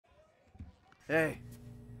Hey.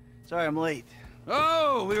 Sorry I'm late.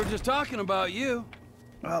 Oh, we were just talking about you.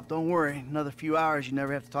 Well, don't worry. Another few hours, you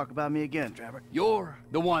never have to talk about me again, Trevor. You're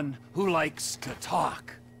the one who likes to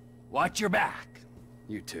talk. Watch your back,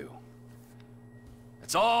 you two.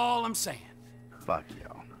 That's all I'm saying. Fuck you.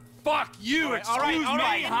 Fuck you, all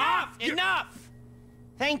right, huh? enough!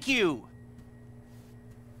 Thank you.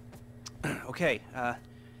 Okay,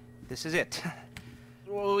 this is it.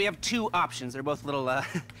 Well, we have two options. They're both a little,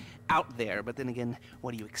 out there, but then again,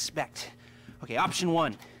 what do you expect? Okay, option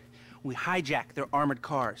one. We hijack their armored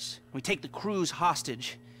cars. We take the crews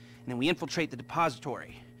hostage, and then we infiltrate the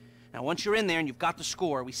depository. Now, once you're in there and you've got the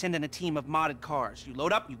score, we send in a team of modded cars. You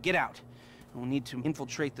load up, you get out. And we'll need to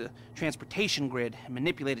infiltrate the transportation grid and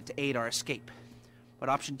manipulate it to aid our escape. But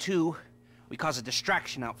option two, we cause a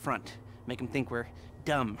distraction out front. Make them think we're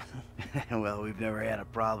dumb. Well, we've never had a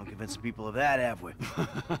problem convincing people of that, have we?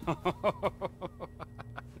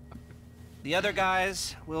 The other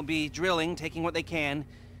guys will be drilling, taking what they can.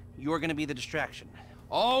 You're gonna be the distraction.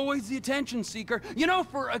 Always the attention seeker. You know,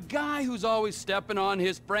 for a guy who's always stepping on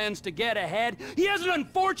his friends to get ahead, he has an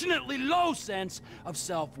unfortunately low sense of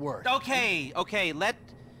self-worth. Okay, let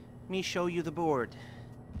me show you the board.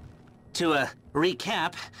 To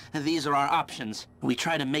recap, these are our options. We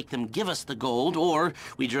try to make them give us the gold, or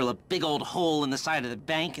we drill a big old hole in the side of the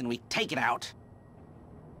bank and we take it out.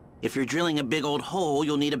 If you're drilling a big old hole,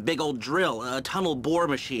 you'll need a big old drill, a tunnel bore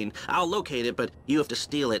machine. I'll locate it, but you have to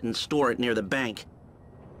steal it and store it near the bank.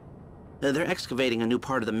 They're excavating a new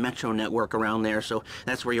part of the metro network around there, so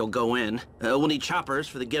that's where you'll go in. We'll need choppers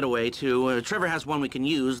for the getaway, too. Trevor has one we can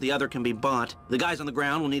use, the other can be bought. The guys on the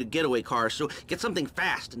ground will need a getaway car, so get something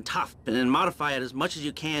fast and tough, and then modify it as much as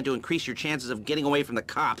you can to increase your chances of getting away from the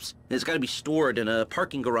cops. It's got to be stored in a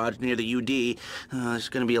parking garage near the UD. There's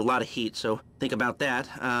going to be a lot of heat, so think about that.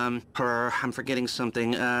 I'm forgetting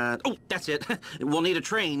something. Oh, that's it. We'll need a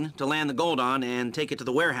train to land the gold on and take it to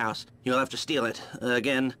the warehouse. You'll have to steal it.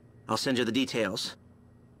 Again, I'll send you the details.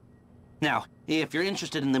 Now, if you're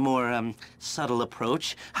interested in the more, subtle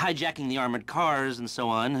approach, hijacking the armored cars and so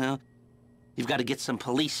on, you've got to get some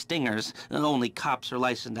police stingers. Only cops are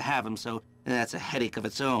licensed to have them, so that's a headache of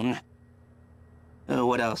its own.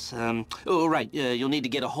 What else? Oh, right, you'll need to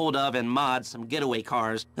get a hold of and mod some getaway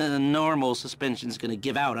cars. Normal suspension's gonna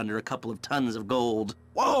give out under a couple of tons of gold.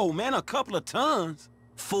 Whoa, man, a couple of tons?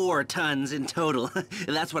 4 tons in total.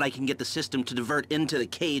 That's what I can get the system to divert into the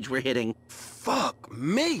cage we're hitting. Fuck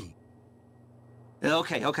me!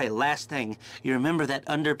 Okay, last thing. You remember that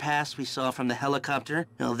underpass we saw from the helicopter?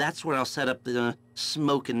 Well, that's where I'll set up the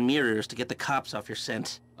smoke and mirrors to get the cops off your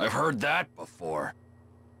scent. I've heard that before.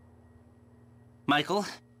 Michael,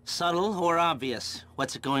 subtle or obvious?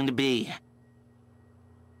 What's it going to be?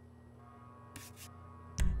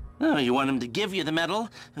 Oh, you want him to give you the medal?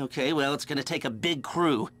 Okay, well, it's gonna take a big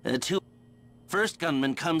crew. First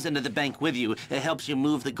gunman comes into the bank with you. It helps you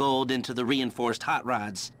move the gold into the reinforced hot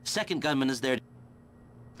rods. Second gunman is there.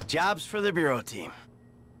 Jobs for the Bureau team.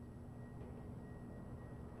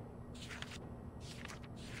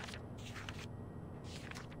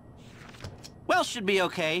 Well, should be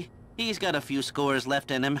okay. He's got a few scores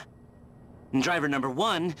left in him. And driver number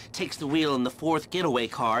 1 takes the wheel in the 4th getaway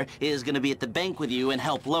car, is gonna be at the bank with you and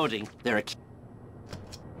help loading. They're a...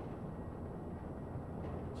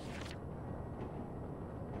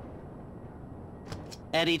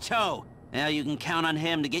 Eddie Toe. Now you can count on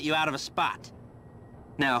him to get you out of a spot.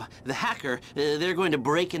 Now, the hacker, they're going to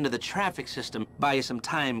break into the traffic system, buy you some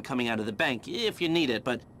time coming out of the bank, if you need it,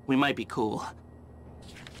 but we might be cool.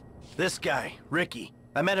 This guy, Ricky.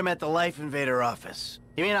 I met him at the Life Invader office.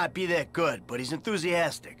 He may not be that good, but he's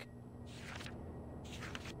enthusiastic.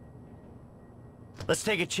 Let's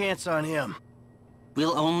take a chance on him.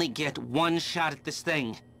 We'll only get one shot at this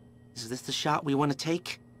thing. Is this the shot we want to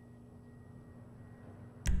take?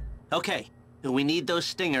 Okay, we need those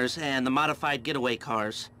stingers and the modified getaway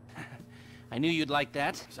cars. I knew you'd like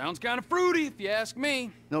that. Sounds kind of fruity, if you ask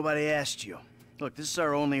me. Nobody asked you. Look, this is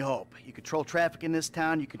our only hope. You control traffic in this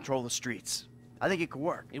town, you control the streets. I think it could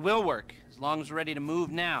work. It will work, as long as we're ready to move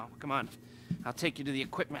now. Come on, I'll take you to the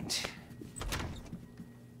equipment.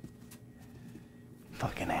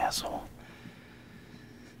 Fucking asshole.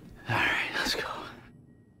 All right, let's go.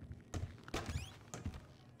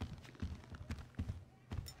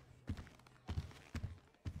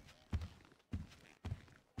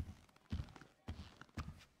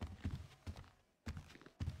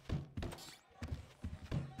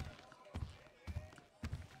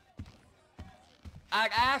 I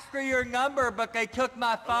asked for your number, but they took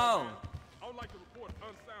my phone. I would like to report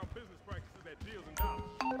unsound business practices at Deals and Dollars.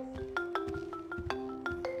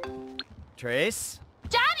 Trace?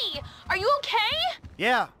 Johnny! Daddy! Are you okay?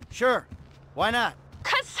 Yeah, sure. Why not?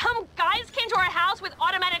 'Cause some guys came to our house with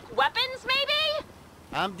automatic weapons, maybe?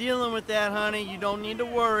 I'm dealing with that, honey. You don't need to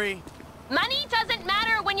worry. Money doesn't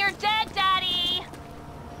matter when you're dead, Dad!